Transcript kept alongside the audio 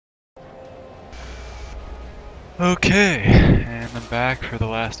Okay, and I'm back for the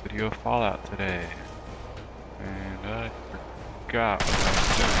last video of Fallout today. And I forgot what I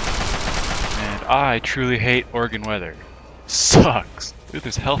was doing. And I truly hate Oregon weather. Sucks! Dude,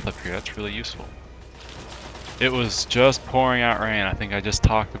 there's health up here, that's really useful. It was just pouring out rain. I think I just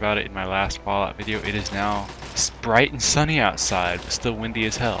talked about it in my last Fallout video. It is now bright and sunny outside, but still windy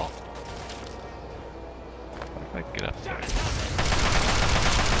as hell. What if I can get up there?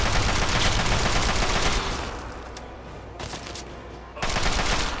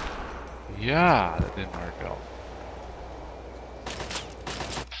 Yeah, that didn't work out.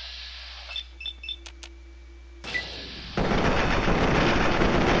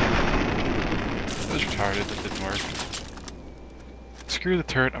 That was retarded, that didn't work. Screw the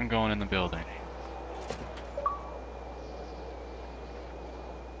turret, I'm going in the building.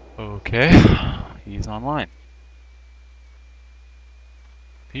 Okay, he's online.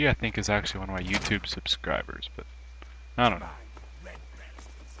 He, I think, is actually one of my YouTube subscribers, but I don't know.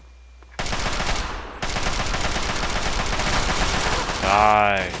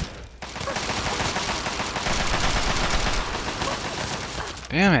 Die.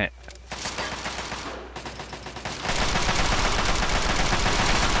 Damn it.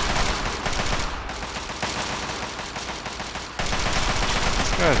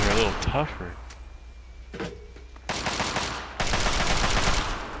 These guys are a little tougher.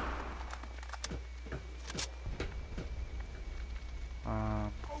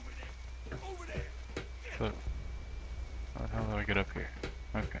 So, how do I get up here?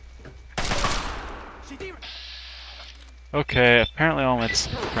 Okay. Okay, apparently all my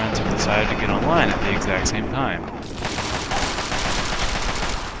friends have decided to get online at the exact same time.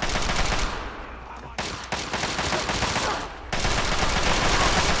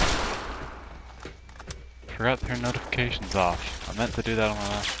 Forgot to turn notifications off. I meant to do that on my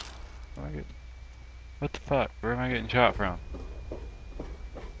last... What the fuck? Where am I getting shot from?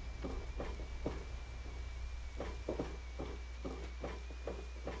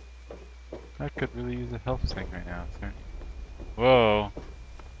 I could really use a health thing right now, sir. Whoa.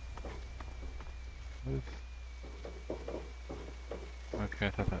 Okay, I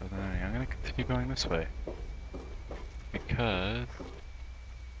thought that was an enemy. I'm gonna continue going this way. Because...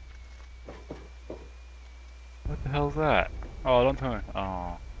 What the hell's that? Oh, don't tell me. Oh.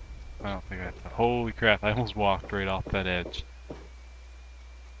 I don't think I have to. Holy crap, I almost walked right off that edge.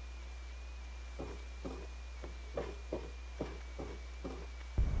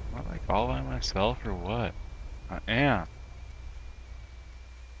 Am I like all by myself or what? I am.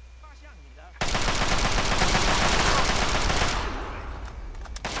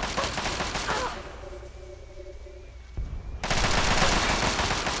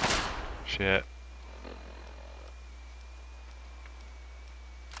 Shit.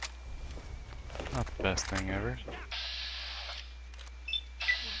 Not the best thing ever.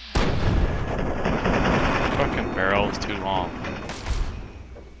 Fucking barrel is too long.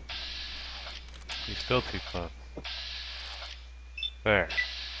 You're still too close. There.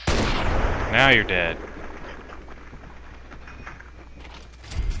 Now you're dead.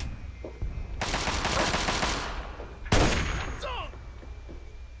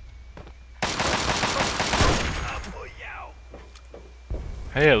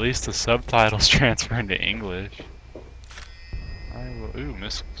 Hey, at least the subtitles transfer into English. Ooh,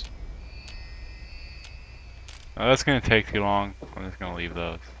 missiles. Oh, that's gonna take too long. I'm just gonna leave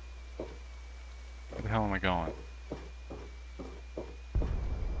those. Where the hell am I going?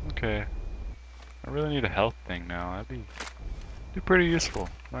 Okay. I really need a health thing now. That'd be pretty useful.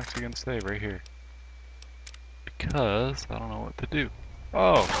 I'm actually gonna stay right here. Because I don't know what to do.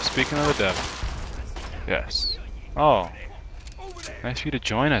 Oh, speaking of the devil. Yes. Oh. Nice of you to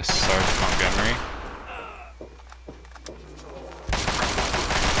join us, Sergeant Montgomery.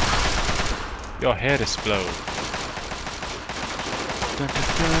 Your head explodes. Dun, dun,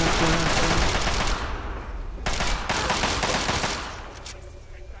 dun, dun, dun.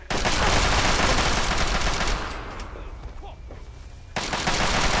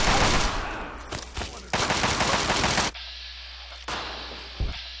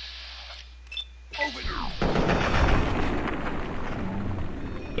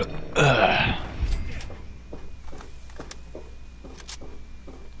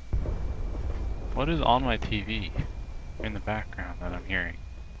 What is on my TV in the background that I'm hearing?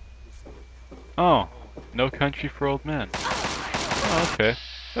 Oh, No Country for Old Men. Oh, okay.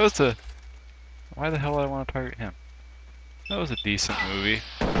 That was a... Why the hell would I want to target him? That was a decent movie.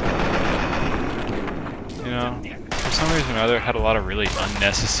 You know, for some reason or other, it had a lot of really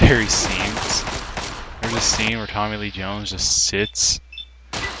unnecessary scenes. There's a scene where Tommy Lee Jones just sits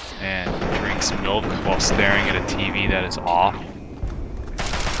and drinks drinks milk while staring at a TV that is off.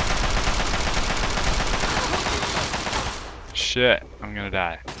 Shit, I'm gonna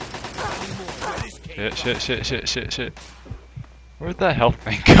die. Shit. Where'd that health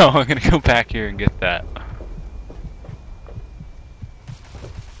thing go? I'm gonna go back here and get that.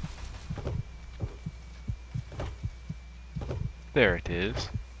 There it is.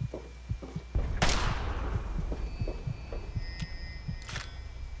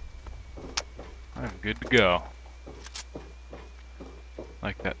 I'm good to go.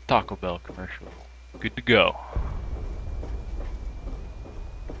 Like that Taco Bell commercial. Good to go.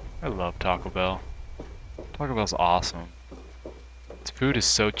 I love Taco Bell. Taco Bell's awesome. Its food is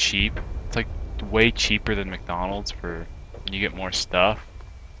so cheap. It's like way cheaper than McDonald's for when you get more stuff.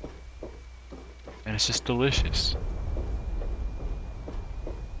 And it's just delicious.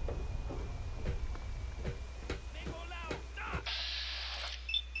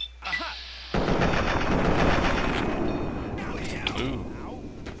 Ooh.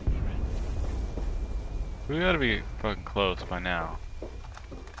 We gotta be fucking close by now.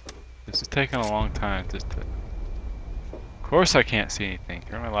 This is taking a long time just to... Of course I can't see anything.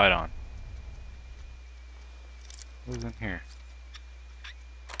 Turn my light on. What is in here?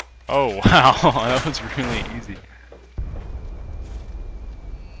 Oh wow, that was really easy.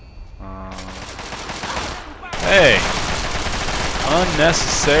 Hey!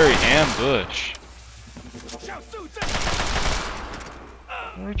 Unnecessary ambush.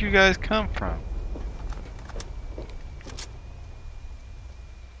 Where'd you guys come from?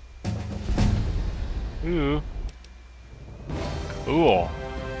 Ooh. Cool.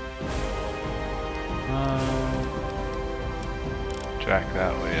 Jack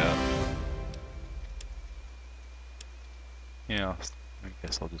that way up. Yeah, I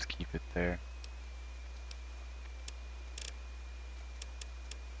guess I'll just keep it there.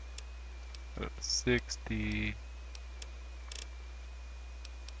 That's 60.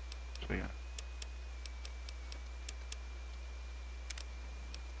 So yeah.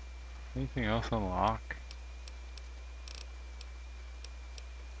 Anything else unlock?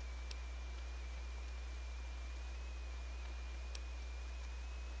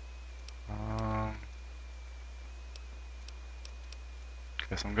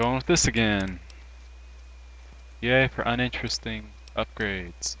 Guess I'm going with this again. Yay for uninteresting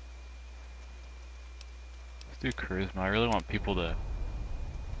upgrades. Let's do charisma. I really want people to...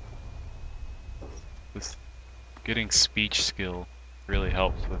 This getting speech skill really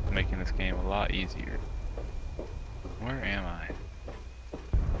helps with making this game a lot easier. Where am I?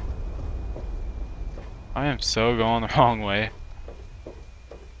 I am so going the wrong way.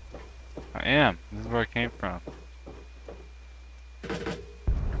 I am. This is where I came from.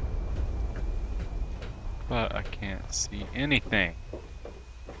 But I can't see anything.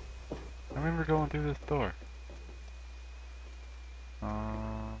 I remember going through this door.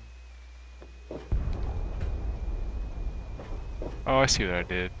 Oh, I see what I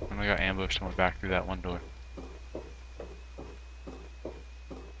did. When I got ambushed and went back through that one door.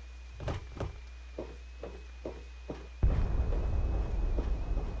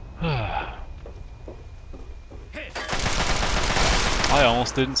 I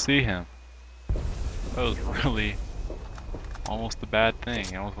almost didn't see him. That was really almost a bad thing.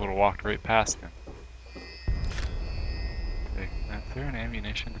 I almost would have walked right past him. Okay, is there an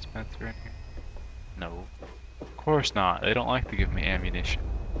ammunition dispenser in here? No. Of course not. They don't like to give me ammunition.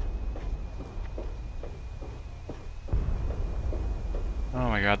 Oh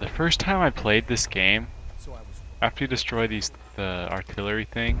my god, the first time I played this game, after you destroy the artillery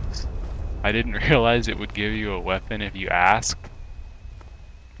things, I didn't realize it would give you a weapon if you asked.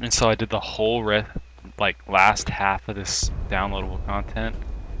 And so I did the whole last half of this downloadable content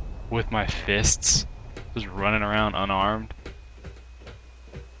with my fists, just running around unarmed.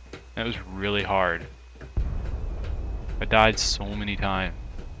 It was really hard. I died so many times.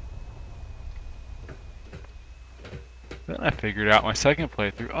 Then I figured out my second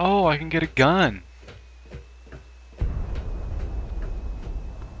playthrough, oh, I can get a gun.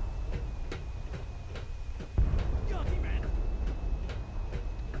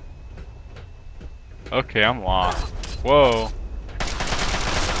 Okay, I'm lost. Whoa.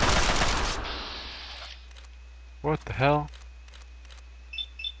 What the hell?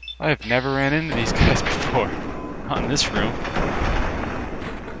 I have never ran into these guys before. Not in this room.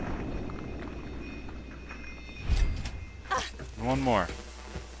 One more.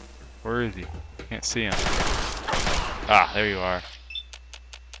 Where is he? Can't see him. Ah, there you are.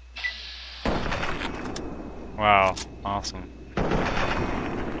 Wow, awesome.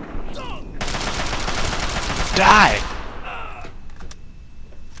 Die!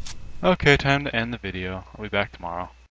 Okay, time to end the video. I'll be back tomorrow.